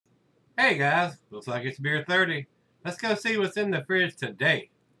Hey guys, looks like it's beer 30. Let's go see what's in the fridge today.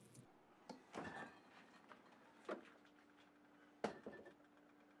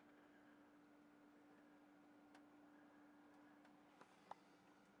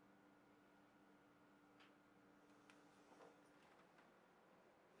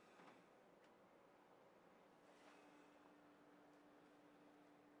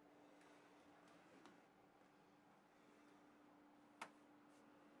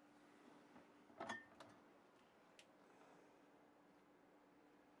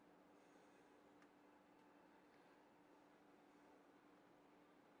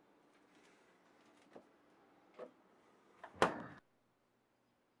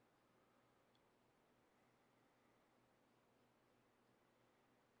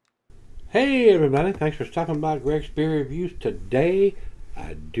 Hey everybody, thanks for stopping by Gregsbeerreviews today.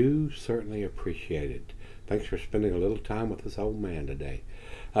 I do certainly appreciate it. Thanks for spending a little time with this old man today.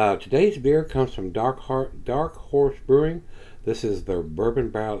 Today's beer comes from Dark Horse Brewing. This is their bourbon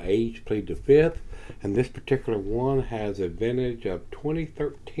barrel aged Plead the Fifth, and this particular one has a vintage of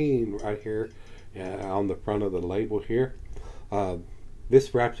 2013 right here on the front of the label here. Uh,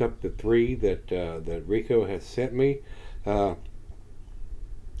 this wraps up the three that Rico has sent me. Uh,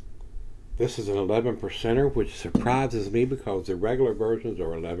 This is an 11 percenter, which surprises me because the regular versions are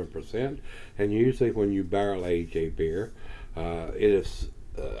 11%, and usually when you barrel age a beer, it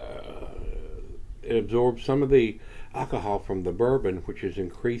absorbs some of the alcohol from the bourbon, which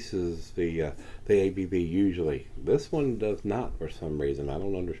increases the ABV usually. This one does not for some reason. I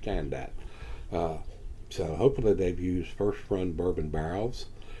don't understand that. Uh, so hopefully they've used first run bourbon barrels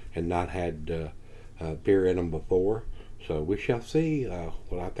and not had beer in them before. So we shall see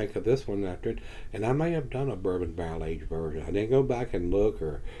what I think of this one after it. And I may have done a bourbon barrel aged version. I didn't go back and look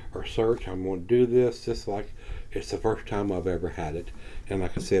or search. I'm going to do this just like it's the first time I've ever had it. And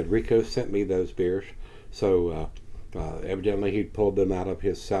like I said, Rico sent me those beers. So evidently he'd pulled them out of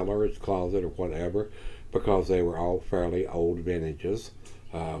his cellar, his closet, or whatever, because they were all fairly old vintages,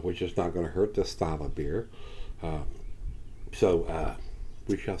 which is not going to hurt this style of beer. Uh, so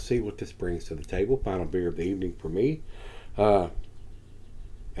we shall see what this brings to the table. Final beer of the evening for me. Uh,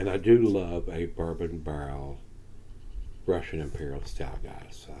 and I do love a bourbon barrel Russian Imperial Stout,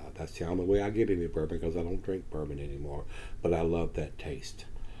 guys. That's the only way I get any bourbon because I don't drink bourbon anymore. But I love that taste.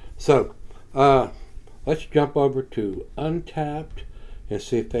 So, let's jump over to Untapped and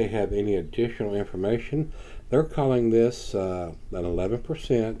see if they have any additional information. They're calling this an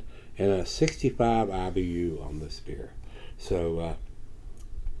 11% and a 65 IBU on this beer. So,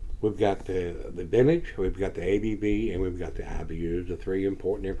 we've got the vintage, we've got the ABV, and we've got the IBUs, the three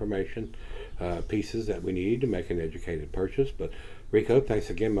important information pieces that we need to make an educated purchase. But Rico,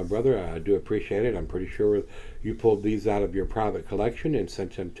 thanks again, my brother. I do appreciate it. I'm pretty sure you pulled these out of your private collection and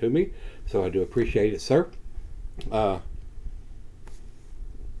sent them to me, so I do appreciate it, sir. Uh,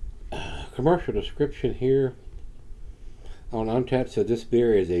 Commercial description here on Untapped said this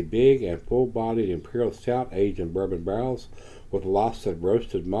beer is a big and full-bodied Imperial Stout aged in bourbon barrels with lots of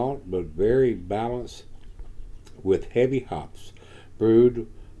roasted malt, but very balanced with heavy hops, brewed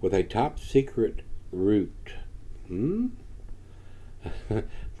with a top secret root.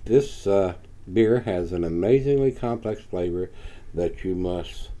 This beer has an amazingly complex flavor that you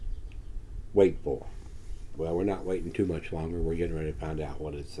must wait for. Well, we're not waiting too much longer. We're getting ready to find out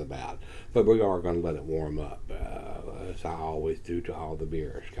what it's about. But we are going to let it warm up, as I always do to all the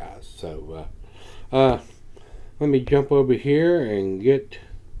beers, guys. So, let me jump over here and get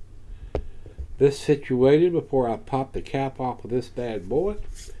this situated before I pop the cap off of this bad boy.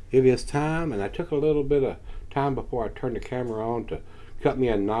 It is time, and I took a little bit of time before I turned the camera on to cut me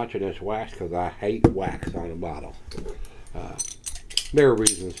a notch in this wax because I hate wax on a bottle. There are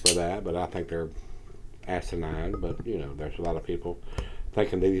reasons for that, but I think they're asinine. But you know, there's a lot of people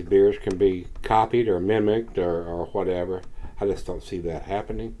thinking these beers can be copied or mimicked or whatever. I just don't see that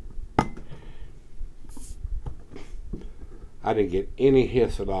happening. I didn't get any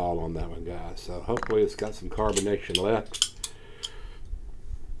hiss at all on that one, guys. So hopefully it's got some carbonation left.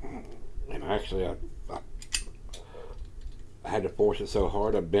 And actually, I had to force it so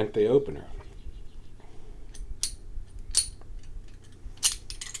hard I bent the opener.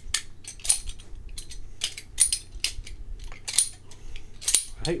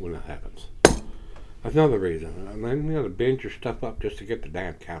 I hate when that happens. That's another reason. I mean, you got to bend your stuff up just to get the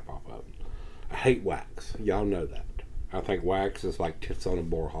damn cap off of it. I hate wax. Y'all know that. I think wax is like tits on a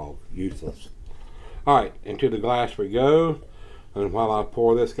boar hog. Useless. Alright, into the glass we go. And while I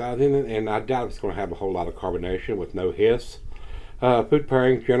pour this, guys, in it, and I doubt it's going to have a whole lot of carbonation with no hiss. Food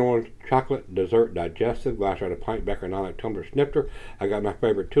pairing, general chocolate, dessert, digestive. Glass out of pint, becker, non tumbler, snifter. I got my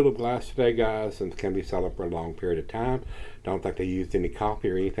favorite tulip glass today, guys, and it can be solid for a long period of time. Don't think they used any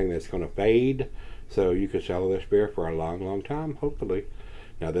coffee or anything that's going to fade, so you could sell this beer for a long, long time, hopefully.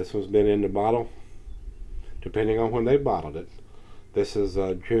 Now, this one's been in the bottle, depending on when they bottled it. This is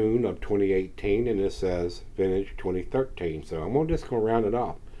June of 2018, and this says vintage 2013. So I'm just going to round it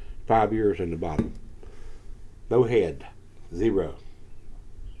off. 5 years in the bottle. No head. 0.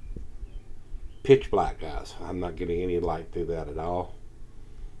 Pitch black, guys. I'm not getting any light through that at all.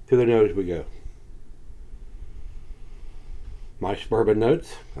 To the nose we go. Nice bourbon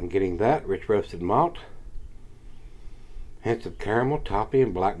notes. I'm getting that. Rich roasted malt. Hints of caramel, toffee,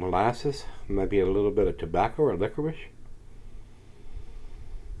 and black molasses. Maybe a little bit of tobacco or licorice.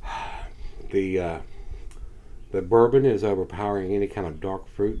 The bourbon is overpowering any kind of dark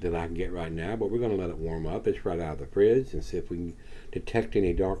fruit that I can get right now, but we're going to let it warm up. It's right out of the fridge and see if we can detect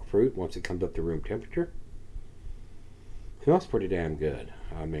any dark fruit once it comes up to room temperature. Smells pretty damn good.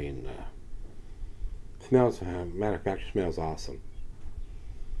 I mean, smells, matter of fact, it smells awesome.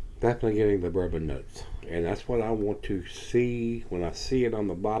 Definitely getting the bourbon notes. And that's what I want to see. When I see it on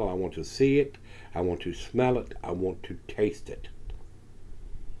the bottle, I want to see it. I want to smell it. I want to taste it.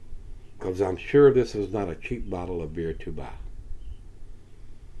 Because I'm sure this is not a cheap bottle of beer to buy.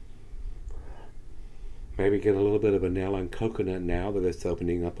 Maybe get a little bit of vanilla and coconut now that it's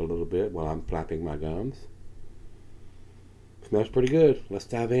opening up a little bit while I'm flapping my gums. Smells pretty good. Let's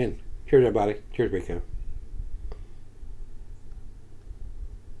dive in. Cheers, everybody. Cheers, Rico.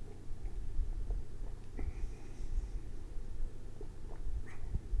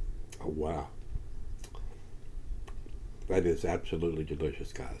 Oh, wow. That is absolutely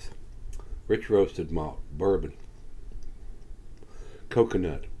delicious, guys. Rich roasted malt, bourbon,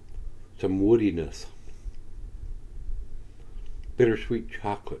 coconut, some woodiness, bittersweet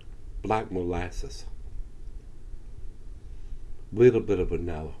chocolate, black molasses, little bit of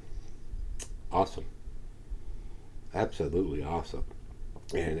vanilla. Awesome. Absolutely awesome.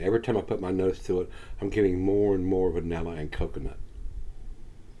 And every time I put my nose to it, I'm getting more and more vanilla and coconut.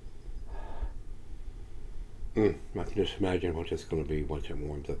 I can just imagine what it's going to be once it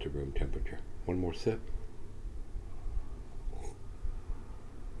warms up to room temperature. One more sip.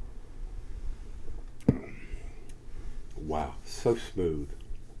 Wow, so smooth.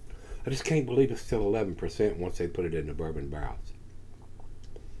 I just can't believe it's still 11% once they put it in the bourbon barrels.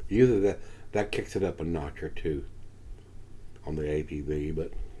 Usually that kicks it up a notch or two on the ABV,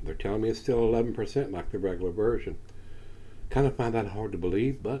 but they're telling me it's still 11% like the regular version. Kind of find that hard to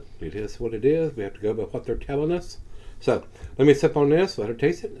believe, but it is what it is. We have to go by what they're telling us. So let me sip on this, let her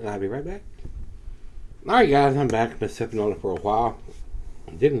taste it, and I'll be right back. Alright guys, I'm back. I've been sipping on it for a while.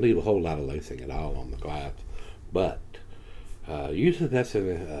 Didn't leave a whole lot of lacing at all on the glass, but usually that's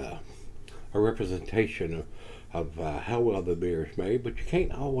a representation of how well the beer is made, but you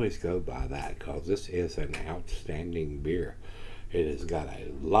can't always go by that because this is an outstanding beer. It has got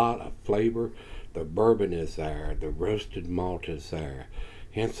a lot of flavor. The bourbon is there, the roasted malt is there,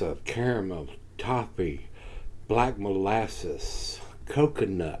 hints of caramel, toffee, black molasses,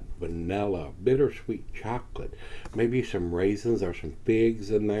 coconut, vanilla, bittersweet chocolate, maybe some raisins or some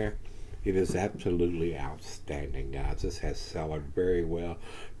figs in there. It is absolutely outstanding, guys. This has cellared very well.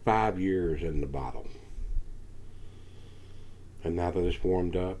 5 years in the bottle. And now that it's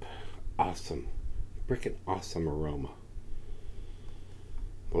warmed up, awesome. Freaking awesome aroma.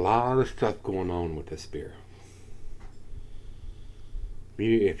 A lot of stuff going on with this beer.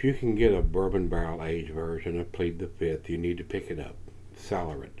 If you can get a bourbon barrel aged version of Plead the Fifth, you need to pick it up.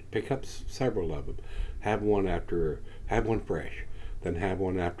 Cellar it. Pick up several of them. Have one fresh. Then have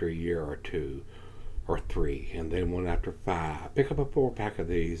one after a year or 2 or 3, and then one after 5. Pick up a 4-pack of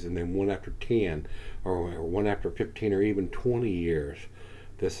these, and then one after 10, or one after 15, or even 20 years.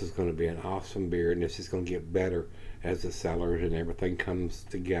 This is going to be an awesome beer, and this is going to get better as the cellars and everything comes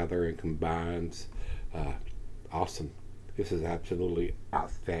together and combines. Awesome. This is absolutely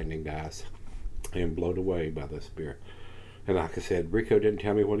outstanding, guys. I am blown away by this beer. And like I said, Rico didn't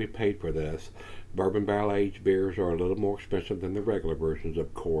tell me what he paid for this. Bourbon barrel aged beers are a little more expensive than the regular versions,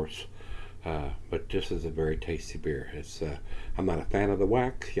 of course. But this is a very tasty beer. I'm not a fan of the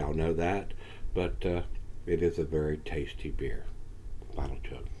wax, y'all know that. But it is a very tasty beer. Final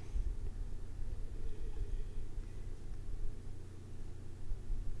chug.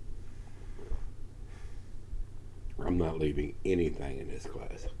 I'm not leaving anything in this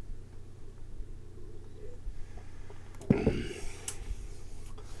glass.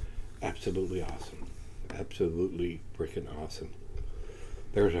 Absolutely awesome. Absolutely freaking awesome.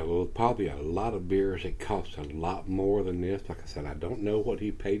 There's probably a lot of beers that cost a lot more than this. Like I said, I don't know what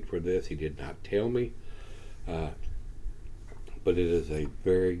he paid for this. He did not tell me. But it is a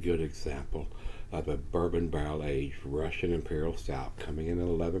very good example of a bourbon barrel aged Russian Imperial Stout coming in at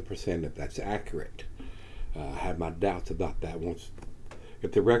 11%, if that's accurate. I have my doubts about that.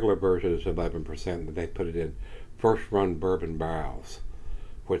 If the regular version is 11%, then they put it in first run bourbon barrels,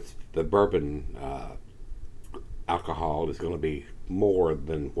 which the bourbon alcohol is going to be more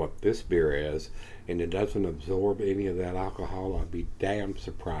than what this beer is, and it doesn't absorb any of that alcohol. I'd be damn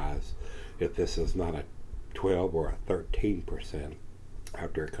surprised if this is not a 12 or a 13%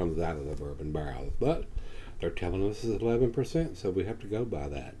 after it comes out of the bourbon barrels. But they're telling us it's 11%, so we have to go by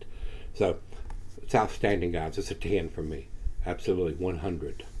that. So it's outstanding, guys. It's a 10 from me. Absolutely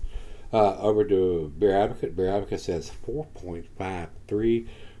 100. Over to Beer Advocate. Beer Advocate says 4.53.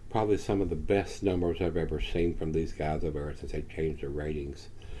 Probably some of the best numbers I've ever seen from these guys ever since they changed their ratings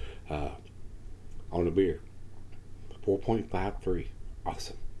on the beer. 4.53.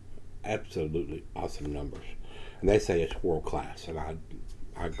 Awesome. Absolutely awesome numbers. And they say it's world class, and I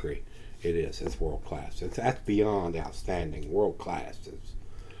agree. It is. It's world class. That's beyond outstanding. World class is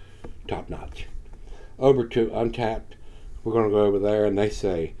top notch. Over to Untapped. We're going to go over there, and they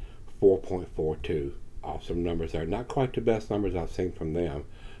say 4.42. Awesome numbers there. Not quite the best numbers I've seen from them,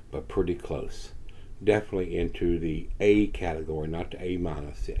 but pretty close. Definitely into the A category, not the A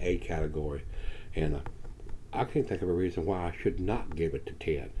minus, the A category. And I can't think of a reason why I should not give it to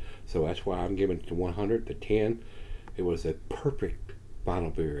 10. So that's why I'm giving it to 100, to 10. It was a perfect final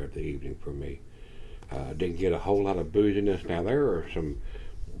beer of the evening for me. Didn't get a whole lot of booziness. Now there are some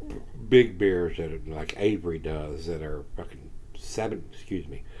big beers that are, like Avery does, that are fucking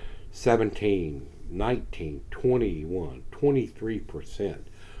 17, 19, 21, 23%,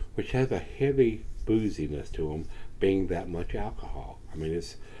 which has a heavy booziness to them, being that much alcohol. I mean,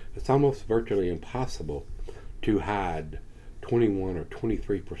 it's almost virtually impossible to hide 21 or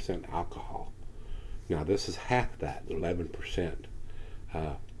 23% alcohol. Now this is half that, 11%.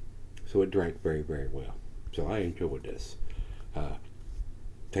 So it drank very, very well. So I enjoyed this.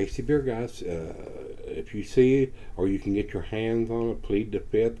 Tasty beer, guys. If you see or you can get your hands on a Plead the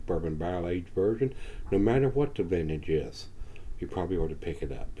Fifth bourbon barrel aged version, no matter what the vintage is, you probably ought to pick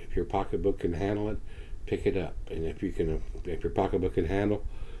it up. If your pocketbook can handle it, pick it up. And if your pocketbook can handle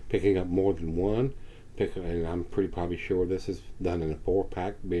picking up more than one, and I'm probably sure this is done in a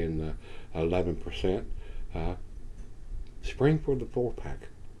 4-pack, being 11%. Spring for the 4-pack.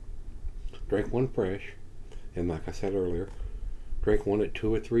 Drink one fresh, and like I said earlier, drink one at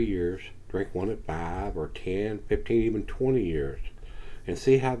 2 or 3 years, drink one at 5 or 10, 15, even 20 years, and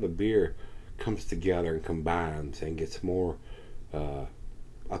see how the beer comes together and combines and gets more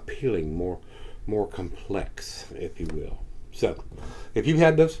appealing, more complex, if you will. So, if you've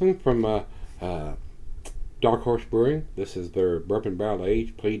had this one from Dark Horse Brewing, this is their bourbon barrel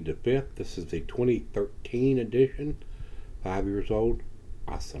aged Plead the Fifth. This is the 2013 edition, 5 years old.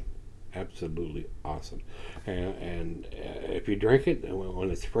 Awesome. Absolutely awesome. And if you drink it when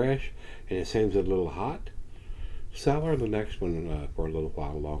it's fresh and it seems a little hot, cellar the next one for a little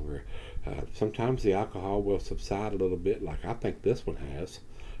while longer. Sometimes the alcohol will subside a little bit, like I think this one has.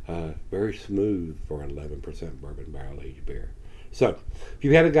 Very smooth for 11% bourbon barrel aged beer. So, if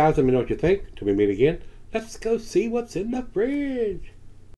you've had it, guys, let me know what you think. Till we meet again, let's go see what's in the fridge.